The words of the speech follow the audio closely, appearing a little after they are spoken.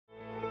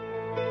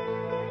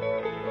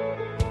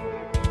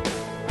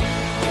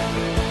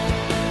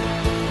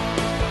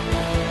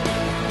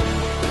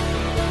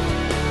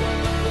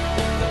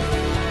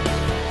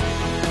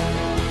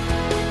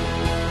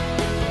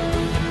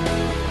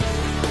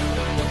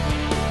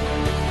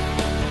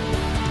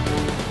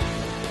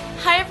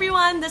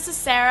everyone, this is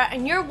Sarah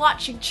and you're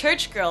watching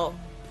Church Girl.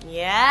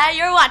 Yeah,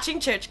 you're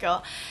watching Church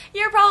Girl.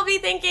 You're probably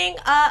thinking,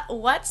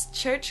 what's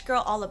Church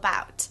Girl all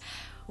about?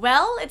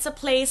 Well, it's a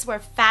place where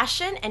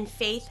fashion and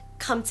faith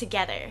come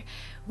together.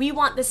 We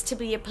want this to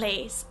be a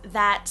place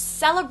that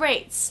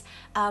celebrates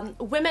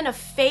women of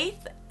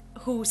faith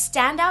who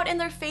stand out in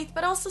their faith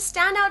but also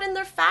stand out in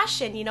their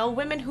fashion, you know,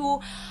 women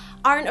who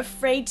aren't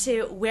afraid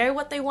to wear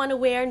what they want to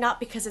wear, not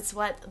because it's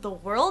what the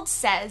world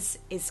says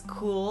is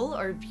cool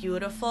or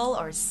beautiful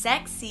or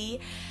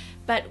sexy,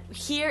 but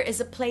here is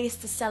a place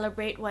to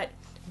celebrate what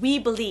we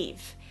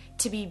believe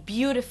to be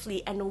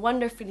beautifully and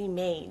wonderfully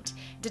made,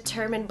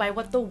 determined by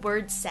what the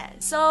word says.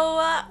 So,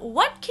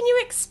 what can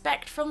you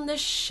expect from the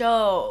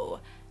show?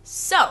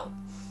 So,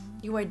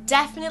 you are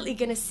definitely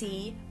gonna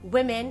see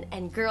women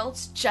and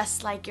girls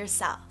just like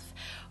yourself.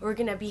 We're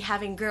gonna be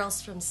having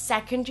girls from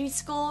secondary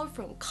school,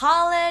 from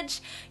college,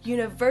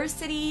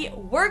 university,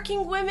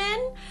 working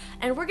women,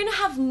 and we're gonna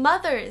have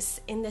mothers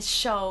in this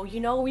show. You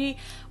know,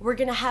 we're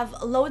gonna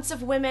have loads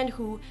of women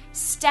who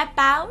step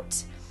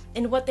out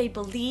in what they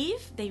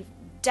believe. They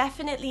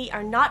definitely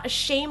are not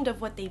ashamed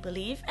of what they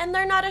believe, and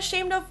they're not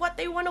ashamed of what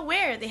they want to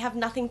wear. They have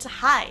nothing to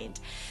hide.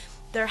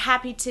 They're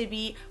happy to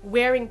be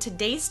wearing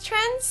today's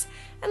trends,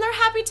 and they're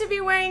happy to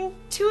be wearing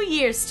 2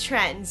 years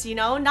trends, you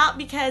know, not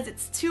because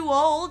it's too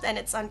old and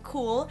it's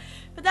uncool,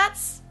 but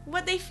that's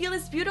what they feel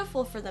is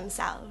beautiful for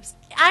themselves.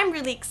 I'm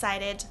really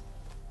excited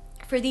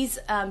for these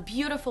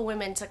beautiful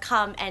women to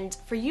come and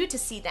for you to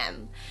see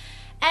them.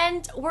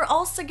 And we're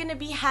also going to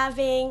be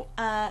having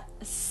a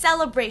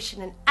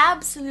celebration, an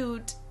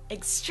absolute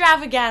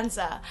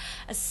extravaganza,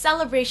 a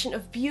celebration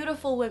of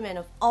beautiful women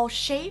of all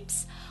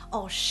shapes,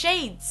 all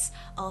shades,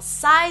 all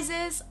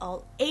sizes,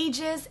 all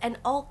ages, and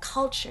all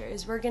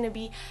cultures. We're going to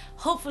be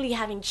hopefully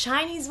having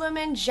Chinese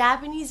women,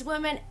 Japanese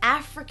women,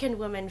 African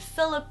women,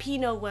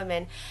 Filipino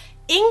women,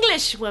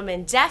 English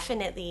women,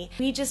 definitely.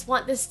 We just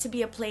want this to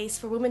be a place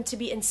for women to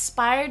be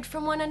inspired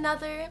from one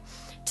another,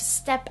 to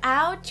step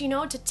out, you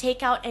know, to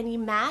take out any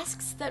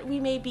masks that we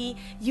may be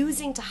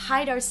using to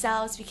hide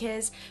ourselves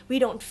because we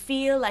don't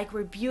feel like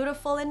we're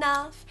beautiful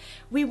enough.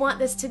 We want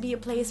this to be a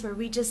place where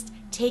we just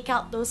take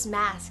out those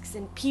masks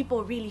and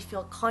people really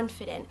feel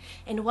confident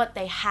in what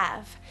they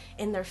have,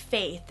 in their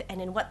faith,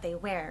 and in what they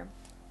wear.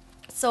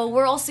 So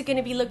we're also going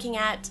to be looking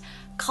at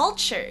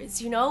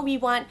cultures, you know. We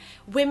want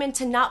women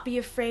to not be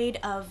afraid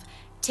of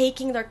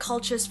taking their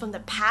cultures from the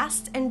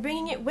past and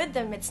bringing it with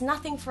them. It's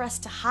nothing for us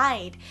to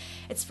hide.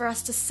 It's for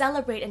us to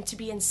celebrate and to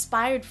be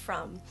inspired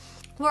from.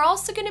 We're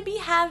also going to be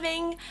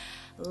having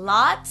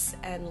lots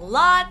and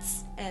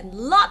lots and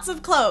lots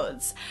of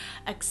clothes,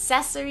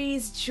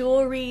 accessories,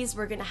 jewelries.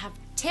 We're going to have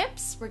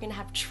tips, we're going to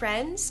have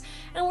trends,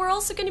 and we're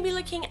also going to be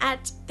looking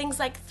at things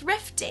like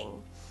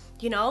thrifting,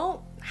 you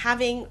know,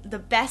 having the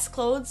best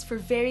clothes for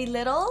very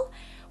little.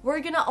 We're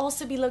going to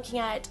also be looking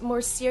at more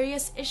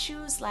serious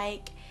issues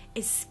like,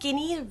 is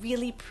skinny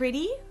really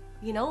pretty?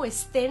 You know,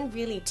 is thin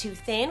really too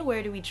thin?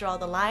 Where do we draw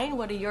the line?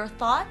 What are your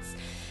thoughts?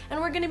 And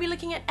we're going to be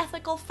looking at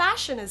ethical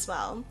fashion as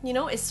well. You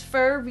know, is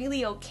fur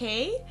really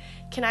okay?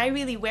 Can I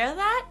really wear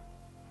that?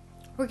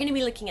 We're going to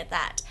be looking at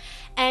that.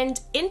 And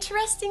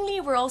interestingly,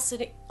 we're also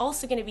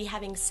going to be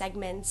having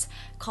segments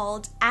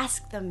called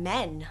Ask the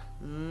Men.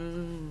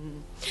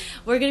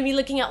 We're going to be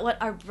looking at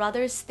what our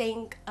brothers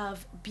think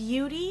of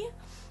beauty,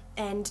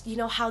 and you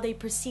know, how they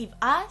perceive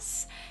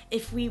us.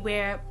 If we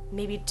wear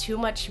maybe too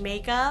much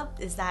makeup,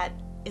 is that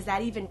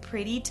even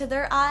pretty to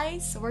their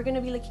eyes? So we're going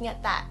to be looking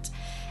at that.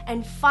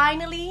 And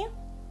finally,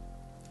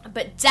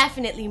 but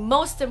definitely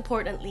most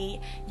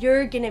importantly,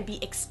 you're going to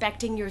be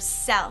expecting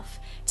yourself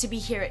to be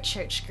here at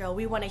Church Girl.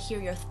 We want to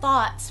hear your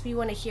thoughts, we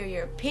want to hear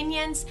your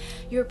opinions,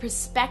 your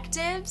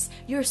perspectives,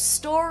 your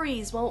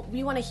stories. Well,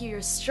 we want to hear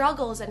your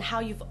struggles and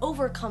how you've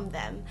overcome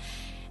them.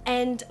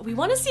 And we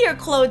want to see your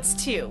clothes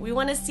too. We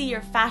want to see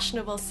your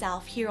fashionable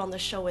self here on the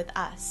show with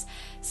us.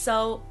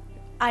 So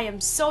I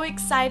am so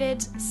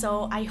excited.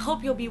 So I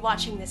hope you'll be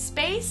watching this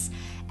space.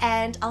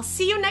 And I'll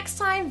see you next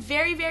time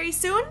very, very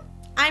soon.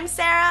 I'm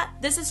Sarah.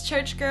 This is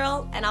Church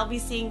Girl. And I'll be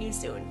seeing you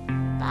soon.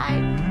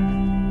 Bye.